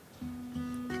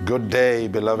Good day,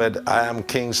 beloved. I am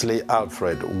Kingsley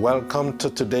Alfred. Welcome to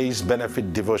today's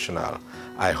Benefit Devotional.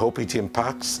 I hope it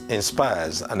impacts,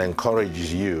 inspires, and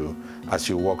encourages you as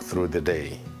you walk through the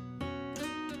day.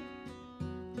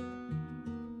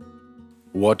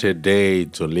 What a day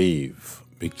to live,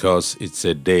 because it's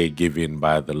a day given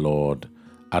by the Lord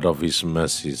out of His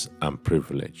mercies and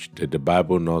privilege. Did the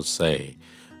Bible not say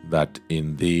that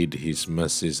indeed His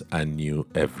mercies are new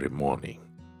every morning?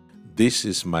 This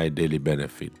is my Daily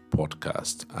Benefit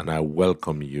podcast, and I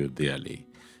welcome you dearly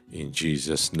in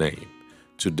Jesus' name.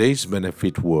 Today's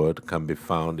benefit word can be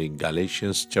found in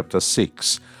Galatians chapter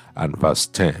 6 and verse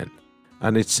 10,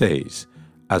 and it says,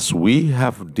 "As we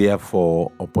have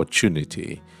therefore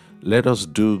opportunity, let us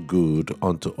do good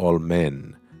unto all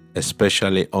men,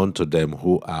 especially unto them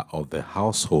who are of the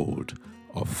household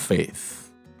of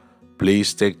faith."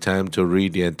 Please take time to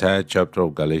read the entire chapter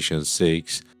of Galatians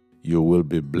 6. You will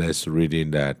be blessed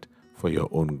reading that for your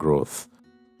own growth.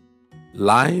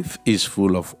 Life is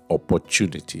full of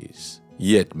opportunities,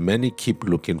 yet many keep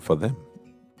looking for them.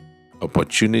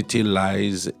 Opportunity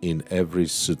lies in every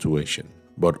situation,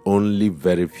 but only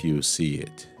very few see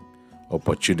it.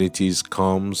 Opportunities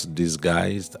comes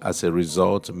disguised. As a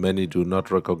result, many do not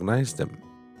recognize them.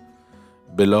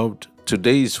 Beloved,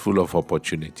 today is full of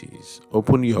opportunities.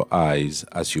 Open your eyes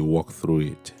as you walk through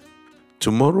it.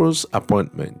 Tomorrow's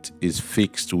appointment is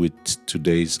fixed with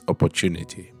today's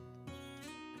opportunity.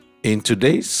 In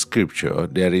today's scripture,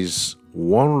 there is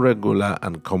one regular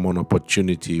and common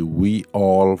opportunity we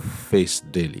all face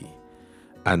daily,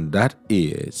 and that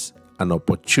is an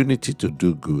opportunity to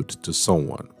do good to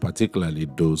someone, particularly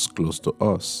those close to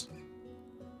us.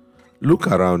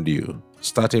 Look around you,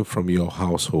 starting from your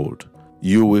household.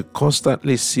 You will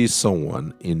constantly see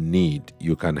someone in need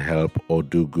you can help or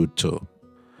do good to.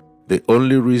 The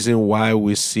only reason why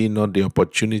we see not the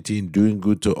opportunity in doing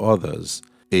good to others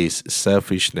is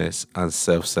selfishness and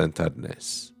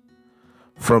self-centeredness.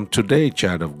 From today,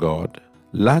 child of God,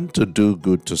 learn to do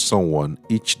good to someone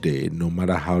each day, no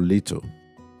matter how little.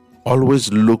 Always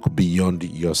look beyond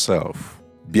yourself,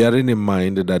 bearing in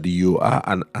mind that you are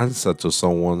an answer to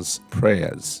someone's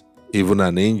prayers, even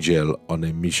an angel on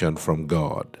a mission from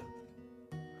God.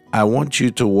 I want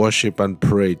you to worship and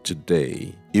pray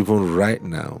today, even right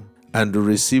now, and to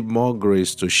receive more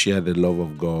grace to share the love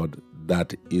of God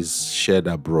that is shed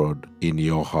abroad in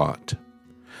your heart.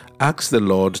 Ask the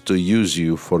Lord to use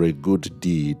you for a good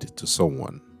deed to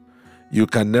someone. You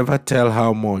can never tell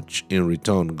how much in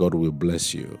return God will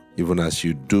bless you, even as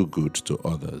you do good to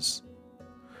others.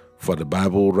 For the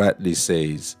Bible rightly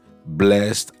says,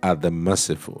 "Blessed are the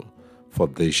merciful, for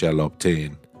they shall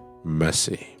obtain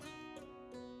mercy."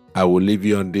 I will leave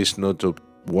you on this note to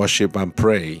worship and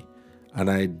pray. And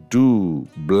I do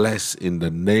bless in the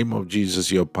name of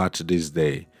Jesus your part this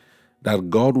day, that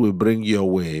God will bring your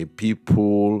way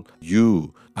people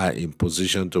you are in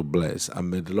position to bless. And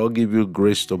may the Lord give you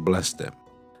grace to bless them.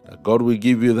 That God will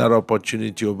give you that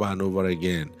opportunity over and over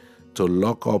again to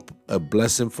lock up a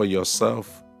blessing for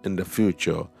yourself in the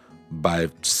future by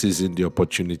seizing the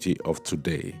opportunity of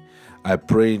today. I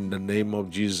pray in the name of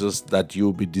Jesus that you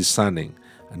will be discerning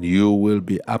and you will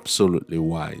be absolutely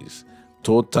wise.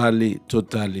 Totally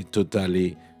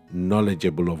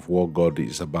knowledgeable of what God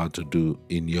is about to do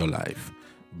in your life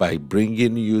by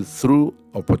bringing you through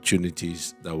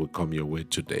opportunities that will come your way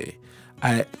today.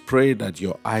 I pray that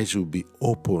your eyes will be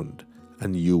opened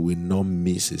and you will not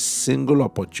miss a single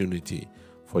opportunity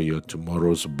for your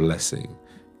tomorrow's blessing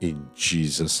in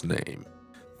Jesus' name.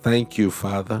 Thank you,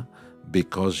 Father,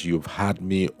 because you've had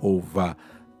me over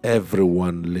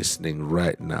everyone listening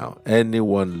right now,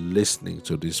 anyone listening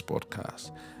to this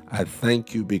podcast. I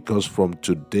thank you because from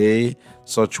today,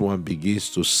 such one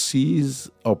begins to seize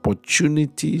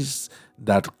opportunities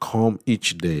that come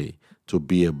each day to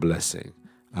be a blessing.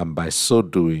 And by so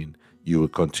doing, you will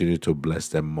continue to bless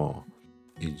them more.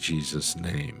 In Jesus'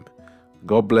 name.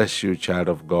 God bless you, child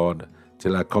of God.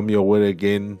 Till I come your way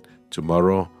again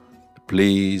tomorrow,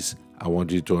 please, I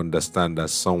want you to understand that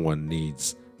someone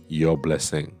needs your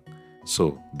blessing.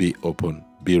 So be open,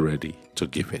 be ready to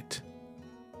give it.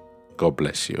 God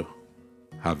bless you.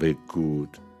 Have a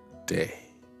good day.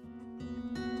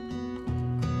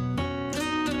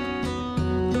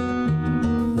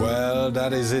 Well,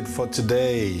 that is it for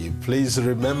today. Please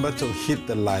remember to hit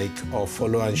the like or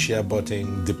follow and share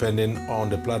button depending on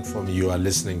the platform you are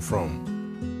listening from.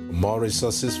 For more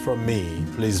resources from me,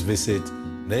 please visit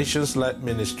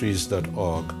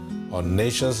nationslightministries.org or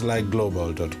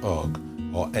nationslightglobal.org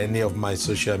or any of my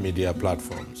social media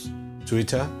platforms.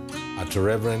 Twitter at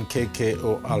Reverend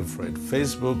KKO Alfred,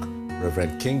 Facebook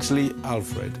Reverend Kingsley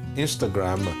Alfred,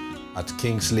 Instagram at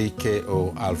Kingsley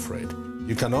K.O. Alfred.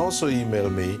 You can also email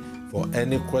me for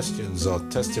any questions or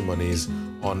testimonies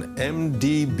on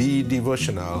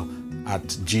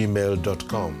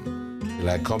mdbdevotional@gmail.com. Till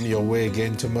I come your way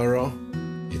again tomorrow,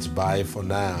 it's bye for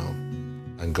now,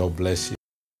 and God bless you.